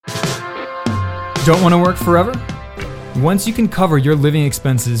Don't want to work forever? Once you can cover your living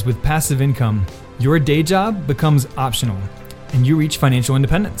expenses with passive income, your day job becomes optional, and you reach financial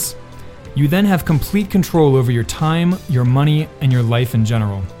independence. You then have complete control over your time, your money, and your life in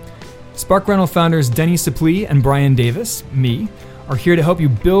general. Spark Rental founders Denny Suplee and Brian Davis, me, are here to help you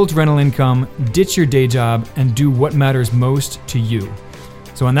build rental income, ditch your day job, and do what matters most to you.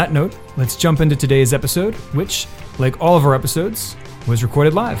 So on that note, let's jump into today's episode, which, like all of our episodes, was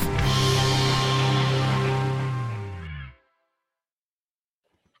recorded live.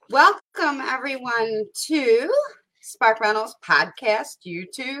 Welcome, everyone, to Spark Rentals podcast,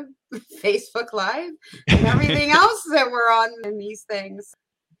 YouTube, Facebook Live, and everything else that we're on in these things.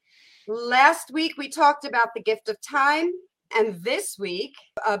 Last week, we talked about the gift of time. And this week,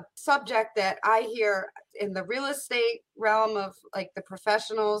 a subject that I hear in the real estate realm of like the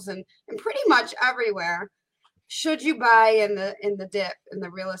professionals and pretty much everywhere. Should you buy in the dip, in the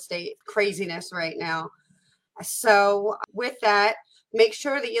real estate craziness right now? So with that, make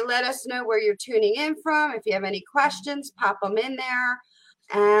sure that you let us know where you're tuning in from. If you have any questions, pop them in there.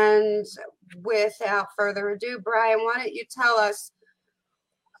 And without further ado, Brian, why don't you tell us,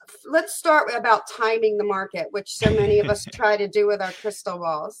 let's start about timing the market, which so many of us try to do with our crystal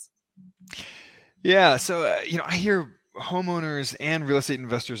balls. Yeah. So, I hear homeowners and real estate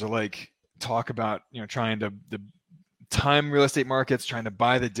investors alike talk about, trying to time real estate markets, trying to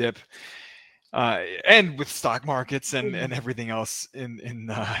buy the dip. And with stock markets and everything else in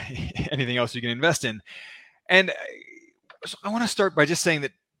anything else you can invest in. And so I want to start by just saying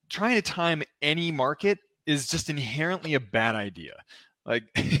that trying to time any market is just inherently a bad idea. Like,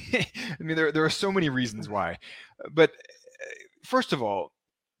 I mean, there are so many reasons why. But first of all,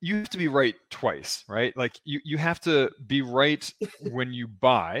 you have to be right twice, right? Like you have to be right when you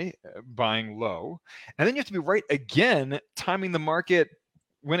buying low, and then you have to be right again, timing the market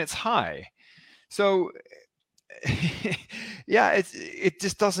when it's high. So yeah, it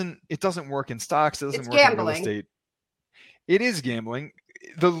just doesn't work in stocks. It doesn't work in real estate. It is gambling.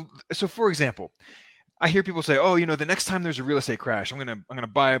 So for example, I hear people say, "Oh, the next time there's a real estate crash, I'm gonna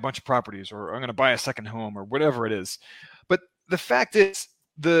buy a bunch of properties, or I'm gonna buy a second home, or whatever it is." But the fact is,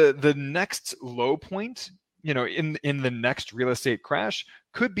 the next low point, in the next real estate crash,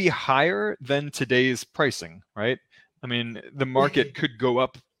 could be higher than today's pricing, right? I mean, the market could go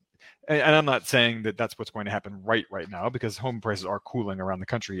up. And I'm not saying that that's what's going to happen right now, because home prices are cooling around the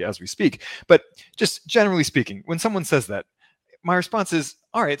country as we speak. But just generally speaking, when someone says that, my response is,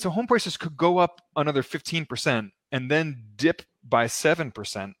 all right, so home prices could go up another 15% and then dip by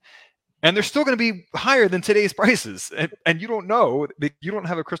 7%. And they're still going to be higher than today's prices. And you don't know, you don't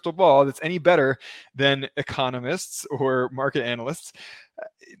have a crystal ball that's any better than economists or market analysts.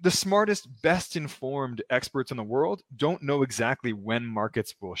 The smartest, best informed experts in the world don't know exactly when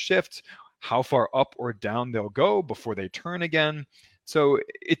markets will shift, how far up or down they'll go before they turn again. So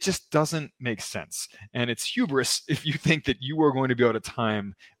it just doesn't make sense. And it's hubris if you think that you are going to be able to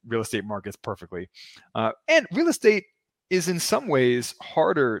time real estate markets perfectly. And real estate is in some ways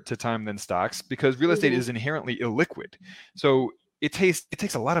harder to time than stocks, because real estate is inherently illiquid. So it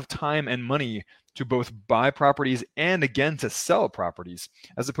takes a lot of time and money to both buy properties and, again, to sell properties,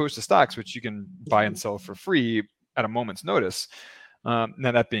 as opposed to stocks, which you can buy and sell for free at a moment's notice. Now,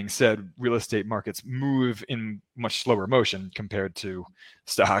 that being said, real estate markets move in much slower motion compared to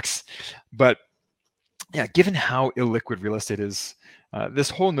stocks. But yeah, given how illiquid real estate is, this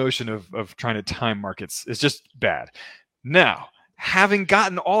whole notion of trying to time markets is just bad. Now, having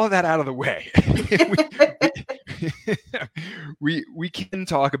gotten all of that out of the way, we can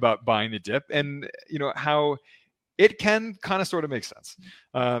talk about buying the dip and how it can kind of sort of make sense.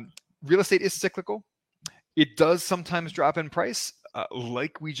 Real estate is cyclical. It does sometimes drop in price.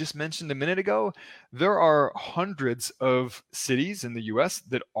 Like we just mentioned a minute ago, there are hundreds of cities in the US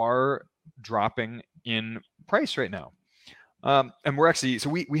that are dropping in price right now. And we're actually, so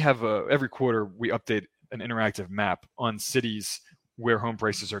we have every quarter we update an interactive map on cities where home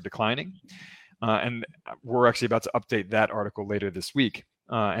prices are declining. And we're actually about to update that article later this week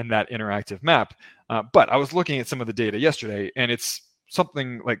and that interactive map. But I was looking at some of the data yesterday, and it's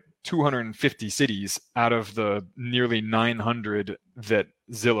something like 250 cities out of the nearly 900 that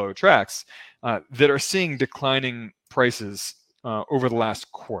Zillow tracks that are seeing declining prices over the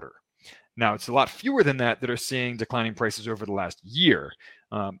last quarter. Now, it's a lot fewer than that are seeing declining prices over the last year.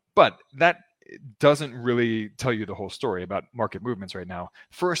 But that doesn't really tell you the whole story about market movements right now.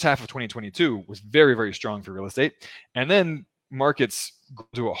 First half of 2022 was very, very strong for real estate. And then markets go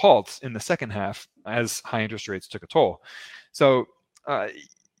to a halt in the second half as high interest rates took a toll. So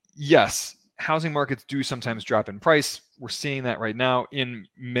yes, housing markets do sometimes drop in price. We're seeing that right now in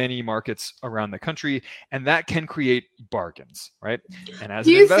many markets around the country, and that can create bargains, right? And as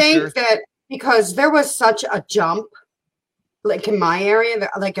do you investor, think that because there was such a jump, like in my area,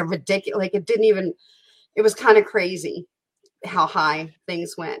 like a ridiculous, like it was kind of crazy how high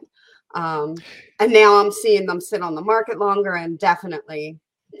things went. And now I'm seeing them sit on the market longer and definitely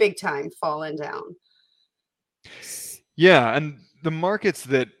big time falling down. Yeah, and the markets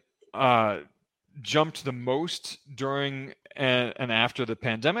that jumped the most during and after the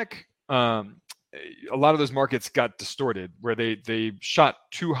pandemic, a lot of those markets got distorted where they shot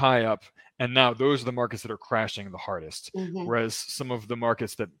too high up, and now those are the markets that are crashing the hardest. Whereas some of the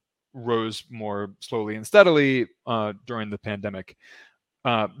markets that rose more slowly and steadily during the pandemic,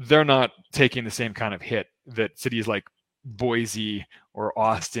 they're not taking the same kind of hit that cities like Boise or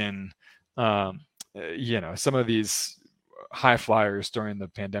Austin, some of these high flyers during the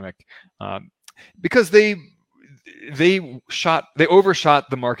pandemic, because they overshot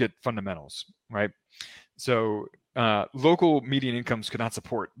the market fundamentals, right? So local median incomes could not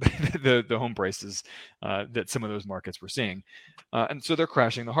support the home prices that some of those markets were seeing, and so they're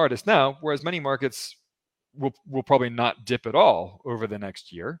crashing the hardest now. Whereas many markets will probably not dip at all over the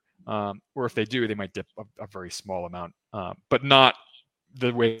next year, or if they do, they might dip a very small amount, but not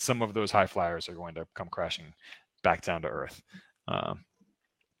the way some of those high flyers are going to come crashing back down to earth.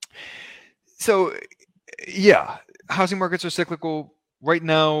 So yeah, housing markets are cyclical right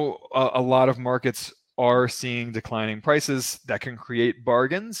now. A lot of markets are seeing declining prices that can create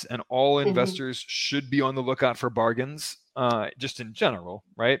bargains, and all investors should be on the lookout for bargains, just in general,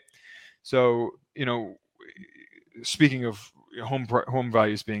 right? So, speaking of home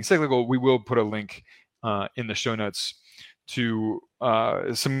values being cyclical, we will put a link in the show notes to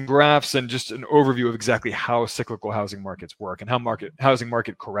some graphs and just an overview of exactly how cyclical housing markets work and how housing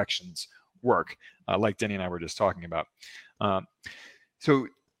market corrections work, like Denny and I were just talking about. So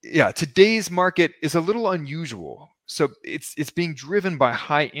yeah, today's market is a little unusual. So it's being driven by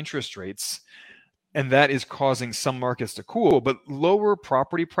high interest rates, and that is causing some markets to cool, but lower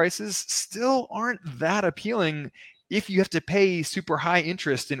property prices still aren't that appealing if you have to pay super high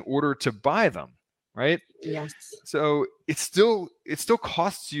interest in order to buy them, right? Yes. So it still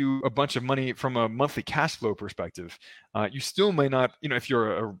costs you a bunch of money from a monthly cash flow perspective. You still may not, if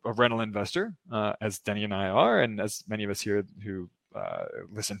you're a rental investor, as Denny and I are, and as many of us here who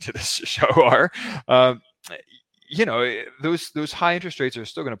listen to this show are, those high interest rates are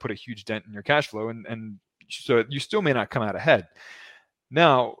still going to put a huge dent in your cash flow, and so you still may not come out ahead.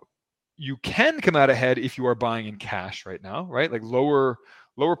 Now, you can come out ahead if you are buying in cash right now, right? Like lower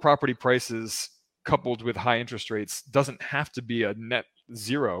property prices coupled with high interest rates doesn't have to be a net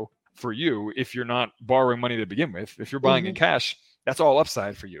zero for you if you're not borrowing money to begin with. If you're buying in cash, that's all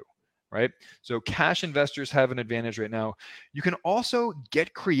upside for you, right? So cash investors have an advantage right now. You can also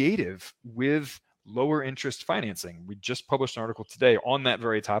get creative with lower interest financing. We just published an article today on that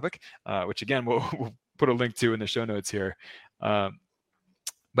very topic, which again, we'll put a link to in the show notes here.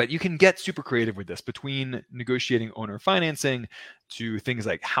 But you can get super creative with this, between negotiating owner financing to things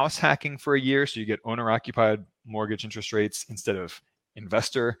like house hacking for a year. So you get owner occupied mortgage interest rates instead of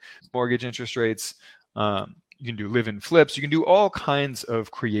investor mortgage interest rates. You can do live-in flips. You can do all kinds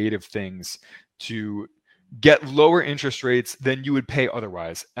of creative things to get lower interest rates than you would pay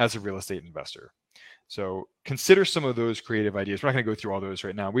otherwise as a real estate investor. So consider some of those creative ideas. We're not going to go through all those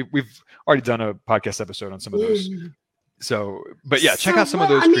right now. We've already done a podcast episode on some of those. So, but yeah, check out some of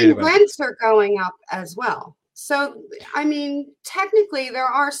those creative ideas. Rents are going up as well. So, technically there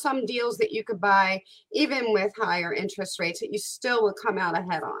are some deals that you could buy even with higher interest rates that you still will come out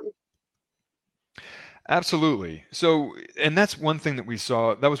ahead on. Absolutely. So, and that's one thing that we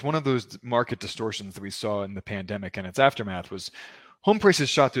saw. That was one of those market distortions that we saw in the pandemic and its aftermath. Was home prices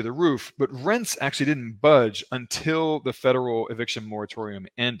shot through the roof, but rents actually didn't budge until the federal eviction moratorium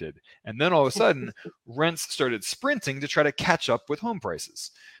ended. And then all of a sudden, rents started sprinting to try to catch up with home prices.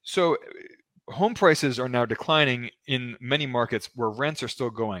 So home prices are now declining in many markets where rents are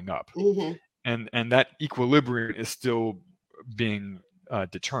still going up. And that equilibrium is still being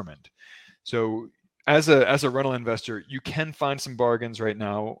determined. So as a rental investor, you can find some bargains right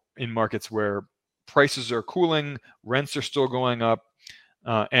now in markets where prices are cooling, rents are still going up,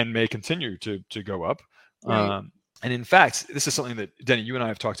 and may continue to go up. Right. And in fact, this is something that, Denny, you and I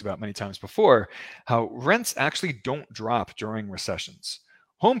have talked about many times before, how rents actually don't drop during recessions.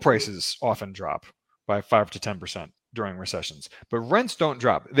 Home prices often drop by 5 to 10% during recessions, but rents don't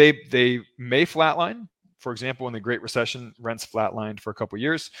drop. They may flatline For example, in the Great Recession, rents flatlined for a couple of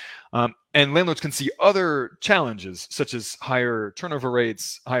years. And landlords can see other challenges, such as higher turnover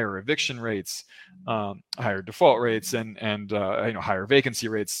rates, higher eviction rates, higher default rates, and higher vacancy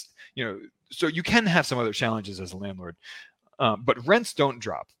rates. So you can have some other challenges as a landlord. But rents don't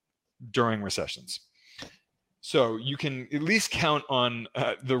drop during recessions. So you can at least count on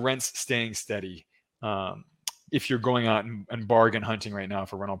the rents staying steady. If you're going out and bargain hunting right now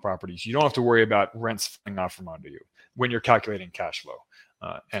for rental properties, you don't have to worry about rents falling off from under you when you're calculating cash flow.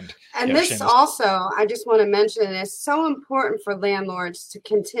 And this also, I just want to mention, is so important for landlords to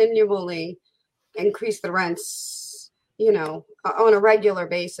continually increase the rents, on a regular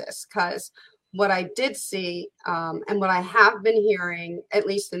basis. Because what I did see, and what I have been hearing, at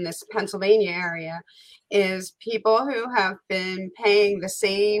least in this Pennsylvania area, is people who have been paying the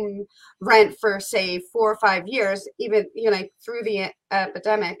same rent for, say, 4 or 5 years, even through the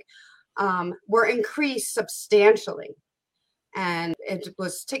epidemic, were increased substantially, and it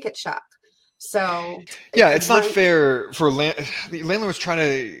was ticket shock. So it's not fair for landlords trying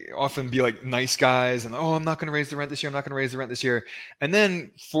to often be like nice guys and, I'm not going to raise the rent this year. I'm not going to raise the rent this year. And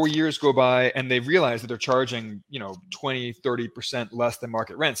then 4 years go by and they realize that they're charging, 20, 30% less than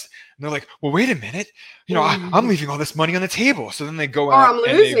market rents. And they're like, well, wait a minute, I'm leaving all this money on the table. So then they go out. Or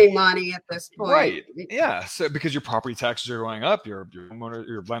I'm losing money at this point. Right. Yeah. So because your property taxes are going up, your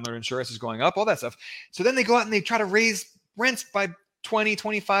landlord insurance is going up, all that stuff. So then they go out and they try to raise rents by 20,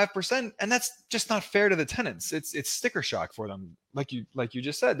 25%, and that's just not fair to the tenants. It's sticker shock for them, like you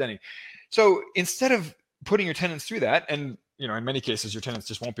just said, Denny. So instead of putting your tenants through that, and in many cases your tenants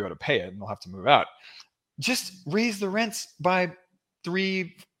just won't be able to pay it and they'll have to move out, just raise the rents by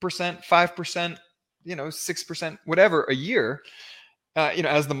 3%, 5%, 6%, whatever a year,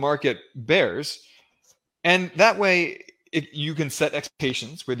 as the market bears. And that way you can set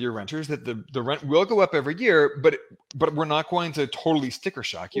expectations with your renters that the rent will go up every year, but we're not going to totally sticker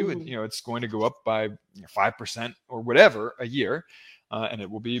shock you. Mm-hmm. It's going to go up by 5% or whatever a year, and it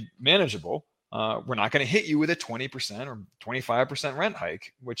will be manageable. We're not going to hit you with a 20% or 25% rent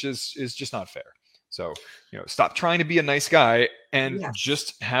hike, which is just not fair. So, stop trying to be a nice guy and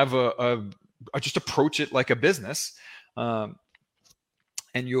just have just approach it like a business. And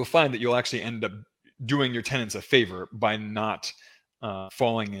you'll find that you'll actually end up doing your tenants a favor by not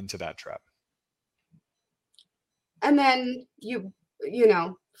falling into that trap. And then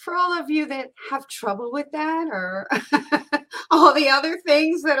for all of you that have trouble with that, or all the other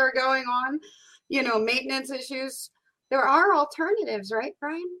things that are going on, maintenance issues, there are alternatives, right,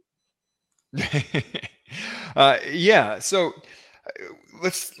 Brian? So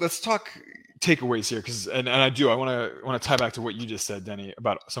let's talk takeaways here, because I want to tie back to what you just said, Denny,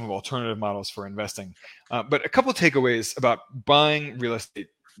 about some of alternative models for investing. But a couple of takeaways about buying real estate,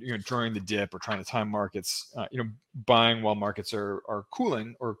 during the dip or trying to time markets, buying while markets are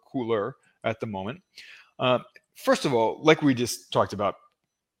cooling or cooler at the moment. First of all, like we just talked about,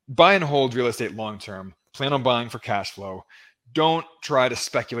 buy and hold real estate long term. Plan on buying for cash flow. Don't try to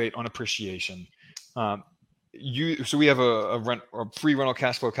speculate on appreciation. So we have a free rental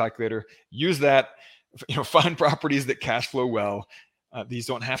cash flow calculator. Use that. Find properties that cash flow well. These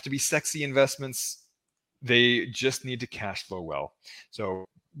don't have to be sexy investments. They just need to cash flow well. So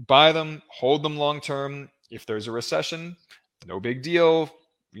buy them, hold them long term. If there's a recession, no big deal.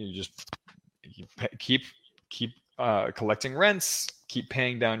 You just keep collecting rents, keep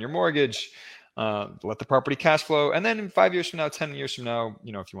paying down your mortgage, let the property cash flow, and then in 5 years from now, 10 years from now,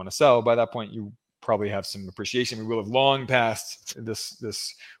 if you want to sell, by that point you probably have some appreciation. We will have long passed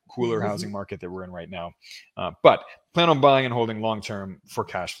this cooler housing market that we're in right now. But plan on buying and holding long term for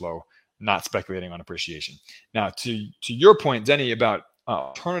cash flow, not speculating on appreciation. Now, to your point, Denny, about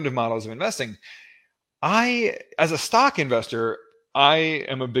alternative models of investing, as a stock investor, I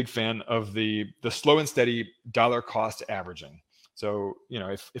am a big fan of the slow and steady dollar cost averaging. So,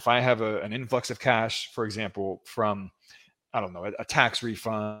 if I have an influx of cash, for example, from, I don't know, a tax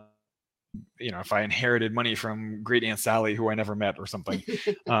refund, if I inherited money from great Aunt Sally, who I never met or something,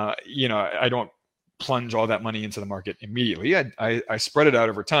 I don't plunge all that money into the market immediately. I spread it out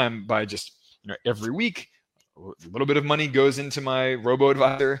over time by just, every week, a little bit of money goes into my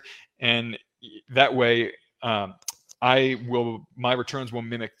robo-advisor, and that way my returns will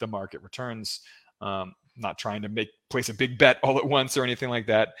mimic the market returns. Not trying to place a big bet all at once or anything like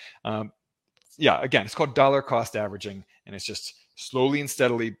that. Again, it's called dollar cost averaging, and it's just slowly and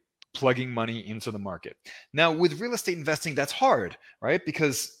steadily plugging money into the market. Now, with real estate investing, that's hard, right?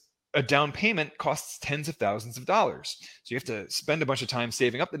 Because a down payment costs tens of thousands of dollars. So you have to spend a bunch of time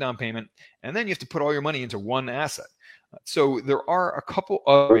saving up the down payment, and then you have to put all your money into one asset. So there are a couple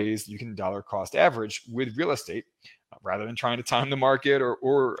other ways you can dollar cost average with real estate, rather than trying to time the market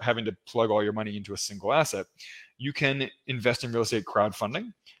or having to plug all your money into a single asset. You can invest in real estate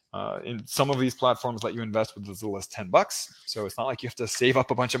crowdfunding. In some of these platforms let you invest with as little as $10. So it's not like you have to save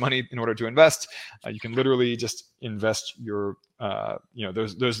up a bunch of money in order to invest. You can literally just invest your,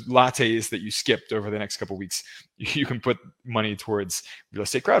 those lattes that you skipped over the next couple of weeks. You can put money towards real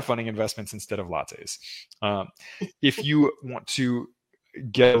estate crowdfunding investments instead of lattes. If you want to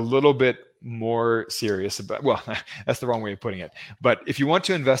get a little bit more serious about, well, that's the wrong way of putting it. But if you want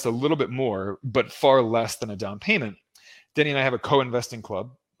to invest a little bit more, but far less than a down payment, Denny and I have a co-investing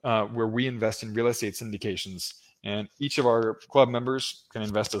club where we invest in real estate syndications, and each of our club members can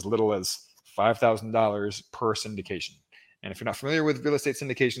invest as little as $5,000 per syndication. And if you're not familiar with real estate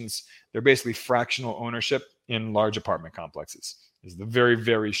syndications, they're basically fractional ownership in large apartment complexes. Is the very,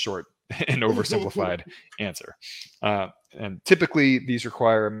 very short and oversimplified answer. And typically these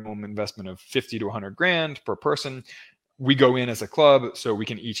require a minimum investment of 50 to 100 grand per person. We go in as a club, so we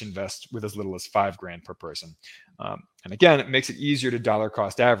can each invest with as little as $5,000 per person. And again, it makes it easier to dollar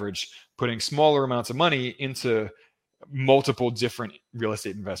cost average, putting smaller amounts of money into multiple different real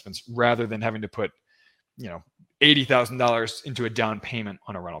estate investments rather than having to put, $80,000 into a down payment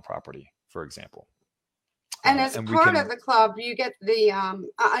on a rental property, for example. And as part of the club, you get the,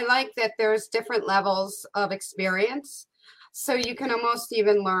 I like that there's different levels of experience. So you can almost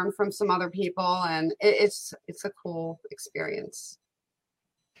even learn from some other people, and it's a cool experience.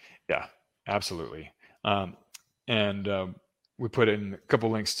 Yeah, absolutely. And we put in a couple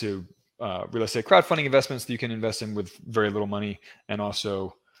links to real estate crowdfunding investments that you can invest in with very little money, and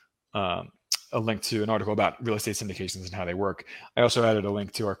also a link to an article about real estate syndications and how they work. I also added a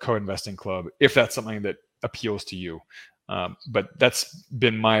link to our co-investing club if that's something that appeals to you. But that's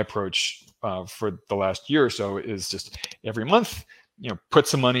been my approach for the last year or so, is just every month, put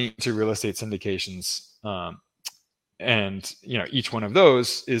some money into real estate syndications. And each one of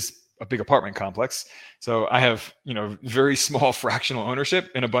those is a big apartment complex. So I have, very small fractional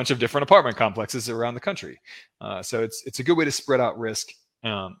ownership in a bunch of different apartment complexes around the country. So it's a good way to spread out risk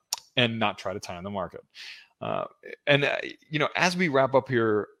and not try to time the market. As we wrap up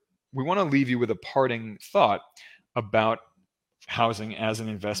here, we want to leave you with a parting thought about housing as an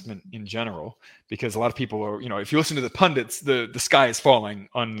investment in general, because a lot of people are, if you listen to the pundits, the sky is falling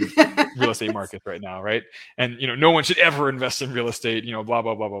on real estate markets right now, right? And, no one should ever invest in real estate, blah,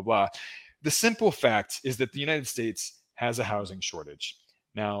 blah, blah, blah, blah. The simple fact is that the United States has a housing shortage.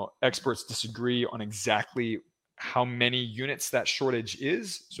 Now, experts disagree on exactly how many units that shortage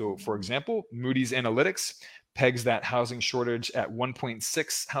is. So, for example, Moody's Analytics pegs that housing shortage at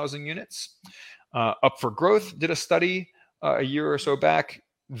 1.6 housing units. Up for Growth did a study a year or so back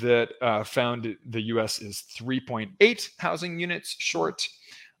that found the U.S. is 3.8 housing units short.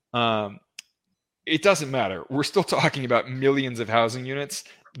 It doesn't matter. We're still talking about millions of housing units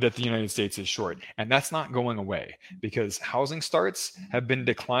that the United States is short. And that's not going away, because housing starts have been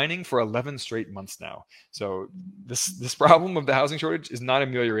declining for 11 straight months now. So this problem of the housing shortage is not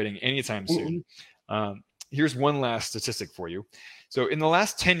ameliorating anytime soon. Here's one last statistic for you. So in the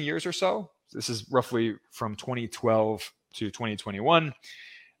last 10 years or so, this is roughly from 2012 to 2021,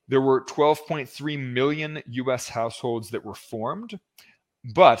 there were 12.3 million U.S. households that were formed,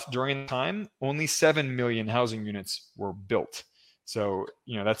 but during the time, only 7 million housing units were built. So,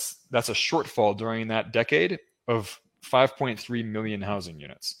 that's a shortfall during that decade of 5.3 million housing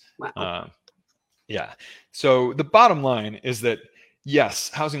units. Wow. Yeah. So the bottom line is that, yes,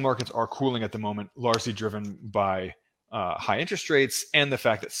 housing markets are cooling at the moment, largely driven by high interest rates and the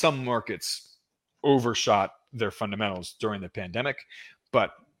fact that some markets overshot their fundamentals during the pandemic.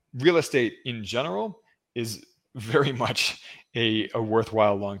 But real estate in general is very much a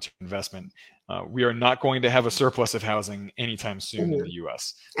worthwhile long-term investment. We are not going to have a surplus of housing anytime soon in the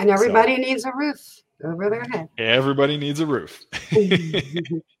U.S. And everybody needs a roof over their head. Everybody needs a roof.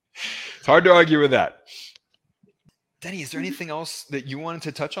 It's hard to argue with that. Denny, is there anything else that you wanted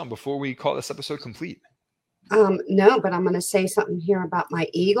to touch on before we call this episode complete? No, but I'm going to say something here about my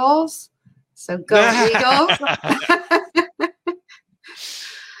Eagles. So go Eagles.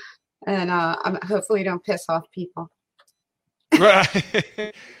 And hopefully don't piss off people.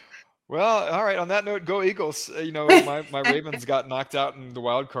 Right. Well, all right. On that note, go Eagles. My Ravens got knocked out in the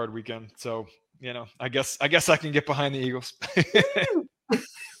wild card weekend. So, I guess I can get behind the Eagles.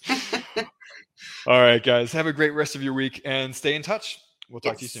 All right, guys. Have a great rest of your week and stay in touch. We'll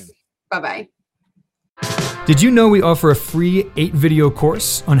talk to you soon. Bye-bye. Did you know we offer a free 8-video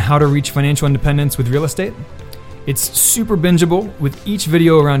course on how to reach financial independence with real estate? It's super bingeable, with each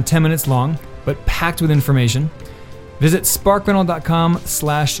video around 10 minutes long, but packed with information. Visit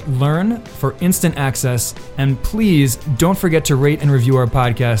sparkrental.com/learn for instant access. And please don't forget to rate and review our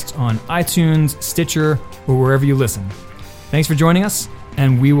podcast on iTunes, Stitcher, or wherever you listen. Thanks for joining us,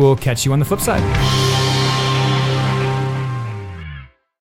 and we will catch you on the flip side.